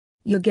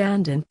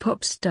Ugandan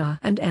pop star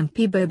and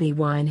MP Bobi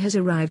Wine has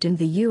arrived in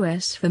the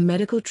US for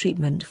medical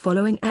treatment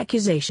following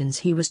accusations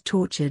he was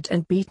tortured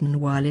and beaten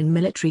while in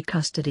military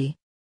custody.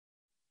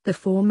 The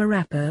former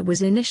rapper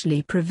was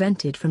initially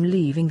prevented from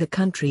leaving the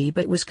country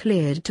but was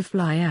cleared to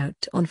fly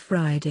out on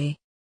Friday.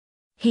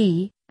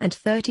 He, and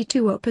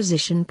 32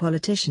 opposition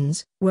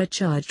politicians, were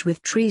charged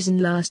with treason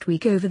last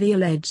week over the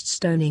alleged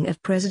stoning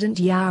of President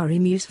Yoweri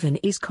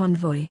Museveni's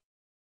convoy.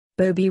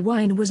 Bobi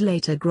Wine was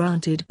later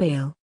granted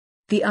bail.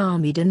 The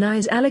army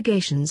denies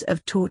allegations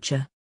of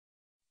torture.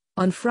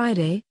 On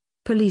Friday,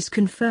 police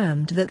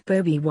confirmed that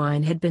Bobi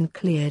Wine had been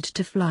cleared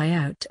to fly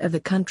out of the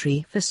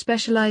country for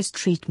specialized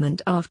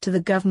treatment after the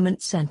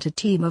government sent a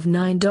team of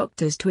 9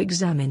 doctors to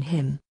examine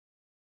him.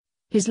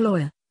 His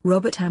lawyer,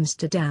 Robert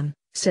Amsterdam,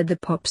 said the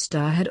pop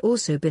star had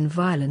also been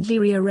violently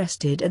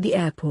rearrested at the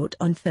airport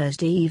on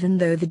Thursday even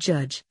though the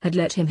judge had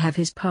let him have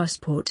his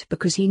passport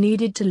because he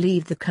needed to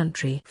leave the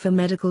country for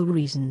medical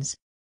reasons.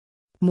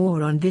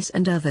 More on this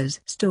and others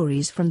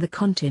stories from the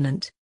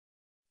continent.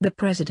 The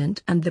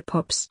president and the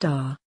pop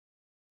star.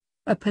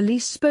 A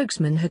police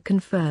spokesman had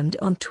confirmed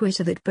on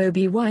Twitter that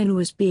Bobi Wine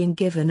was being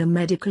given a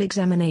medical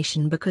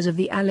examination because of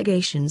the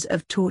allegations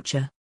of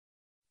torture.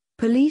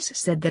 Police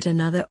said that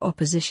another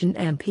opposition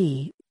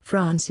MP,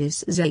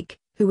 Francis Zake,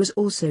 who was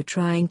also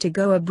trying to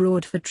go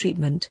abroad for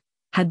treatment,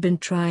 had been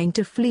trying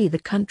to flee the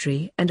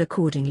country and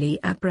accordingly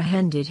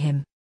apprehended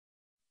him.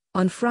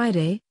 On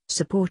Friday,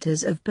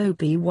 supporters of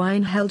Bobi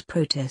Wine held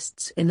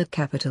protests in the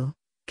capital,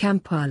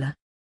 Kampala.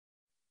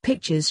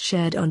 Pictures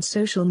shared on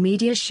social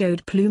media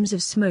showed plumes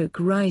of smoke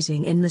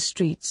rising in the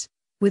streets,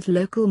 with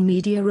local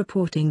media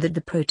reporting that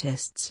the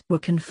protests were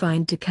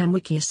confined to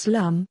Kamwiki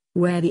slum,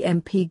 where the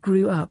MP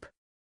grew up.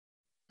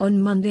 On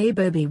Monday,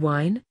 Bobi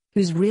Wine,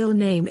 whose real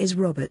name is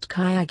Robert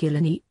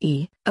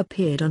Kyagulanyi,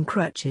 appeared on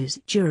crutches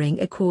during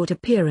a court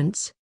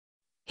appearance.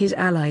 His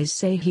allies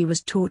say he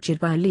was tortured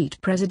by elite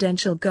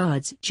presidential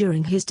guards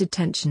during his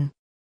detention.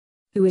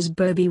 Who is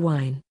Bobi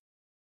Wine?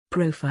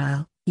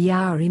 Profile: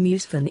 Yoweri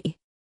Museveni.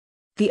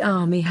 The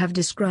army have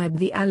described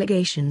the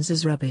allegations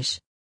as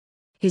rubbish.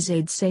 His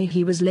aides say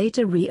he was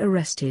later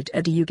re-arrested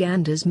at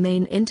Uganda's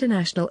main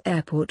international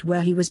airport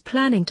where he was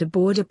planning to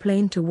board a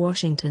plane to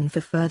Washington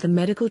for further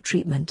medical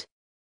treatment.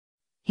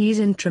 He's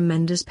in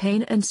tremendous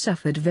pain and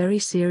suffered very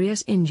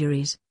serious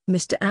injuries,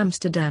 Mr.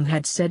 Amsterdam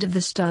had said of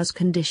the star's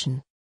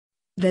condition.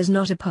 There's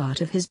not a part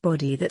of his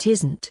body that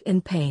isn't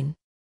in pain.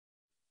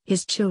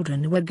 His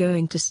children were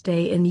going to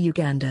stay in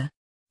Uganda.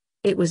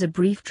 It was a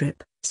brief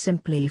trip,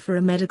 simply for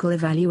a medical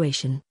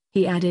evaluation,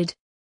 he added.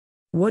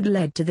 What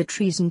led to the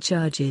treason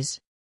charges?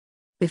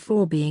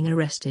 Before being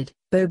arrested,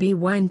 Bobi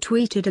Wine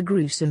tweeted a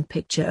gruesome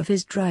picture of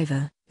his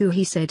driver, who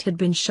he said had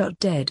been shot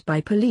dead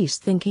by police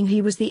thinking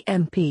he was the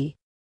MP.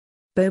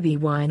 Bobi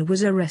Wine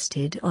was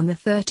arrested on the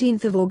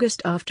 13th of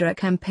August after a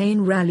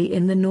campaign rally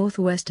in the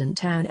northwestern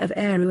town of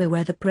Arua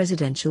where the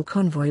presidential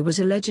convoy was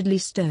allegedly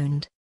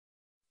stoned.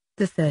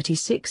 The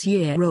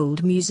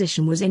 36-year-old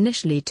musician was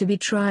initially to be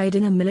tried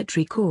in a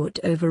military court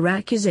over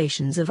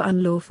accusations of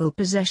unlawful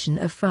possession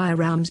of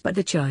firearms but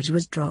the charge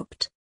was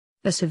dropped.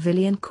 A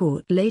civilian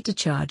court later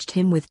charged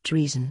him with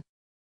treason.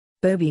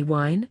 Bobi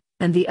Wine,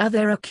 and the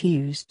other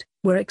accused,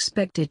 were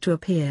expected to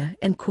appear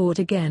in court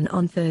again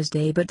on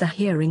Thursday but the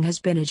hearing has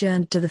been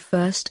adjourned to the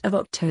 1st of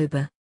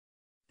October.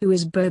 Who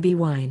is Bobi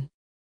Wine?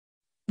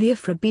 The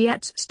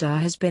Afrobeats star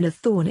has been a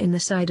thorn in the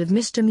side of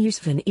Mr.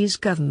 Museveni's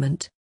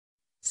government.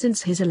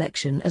 Since his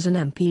election as an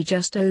MP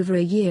just over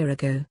a year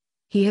ago,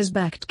 he has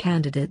backed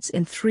candidates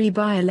in 3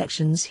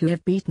 by-elections who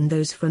have beaten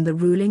those from the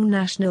ruling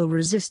National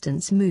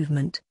Resistance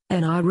Movement,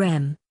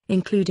 NRM,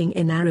 including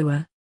in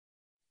Arua.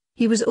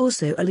 He was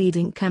also a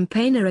leading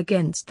campaigner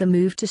against the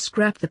move to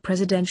scrap the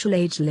presidential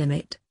age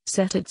limit,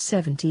 set at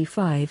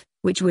 75,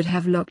 which would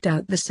have locked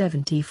out the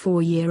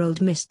 74-year-old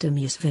Mr.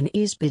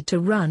 Museveni's bid to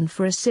run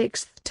for a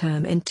 6th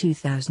term in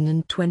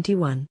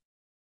 2021.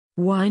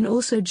 Wine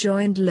also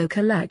joined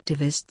local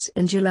activists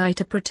in July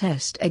to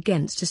protest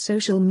against a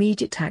social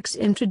media tax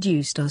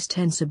introduced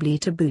ostensibly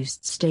to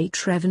boost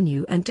state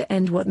revenue and to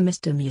end what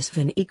Mr.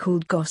 Museveni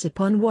called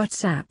gossip on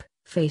WhatsApp,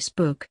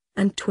 Facebook,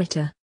 and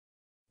Twitter.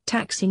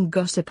 Taxing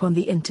gossip on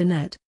the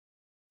internet.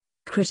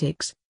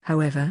 Critics,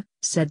 however,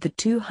 said the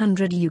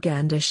 200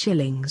 Uganda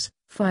shillings,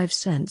 5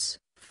 cents,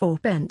 4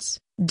 pence,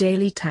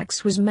 daily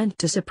tax was meant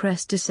to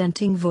suppress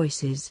dissenting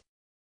voices.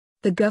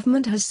 The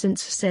government has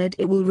since said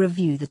it will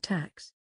review the tax.